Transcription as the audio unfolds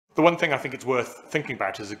The one thing I think it's worth thinking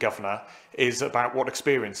about as a governor is about what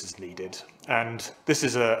experience is needed. And this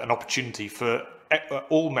is an opportunity for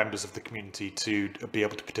all members of the community to be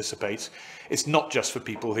able to participate. It's not just for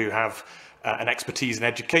people who have an expertise in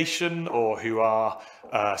education or who are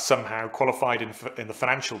somehow qualified in the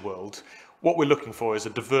financial world. What we're looking for is a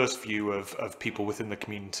diverse view of people within the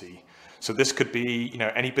community. So this could be,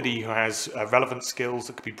 anybody who has relevant skills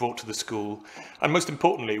that could be brought to the school. And most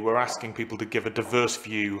importantly, we're asking people to give a diverse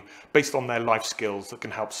view based on their life skills that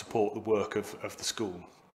can help support the work of the school.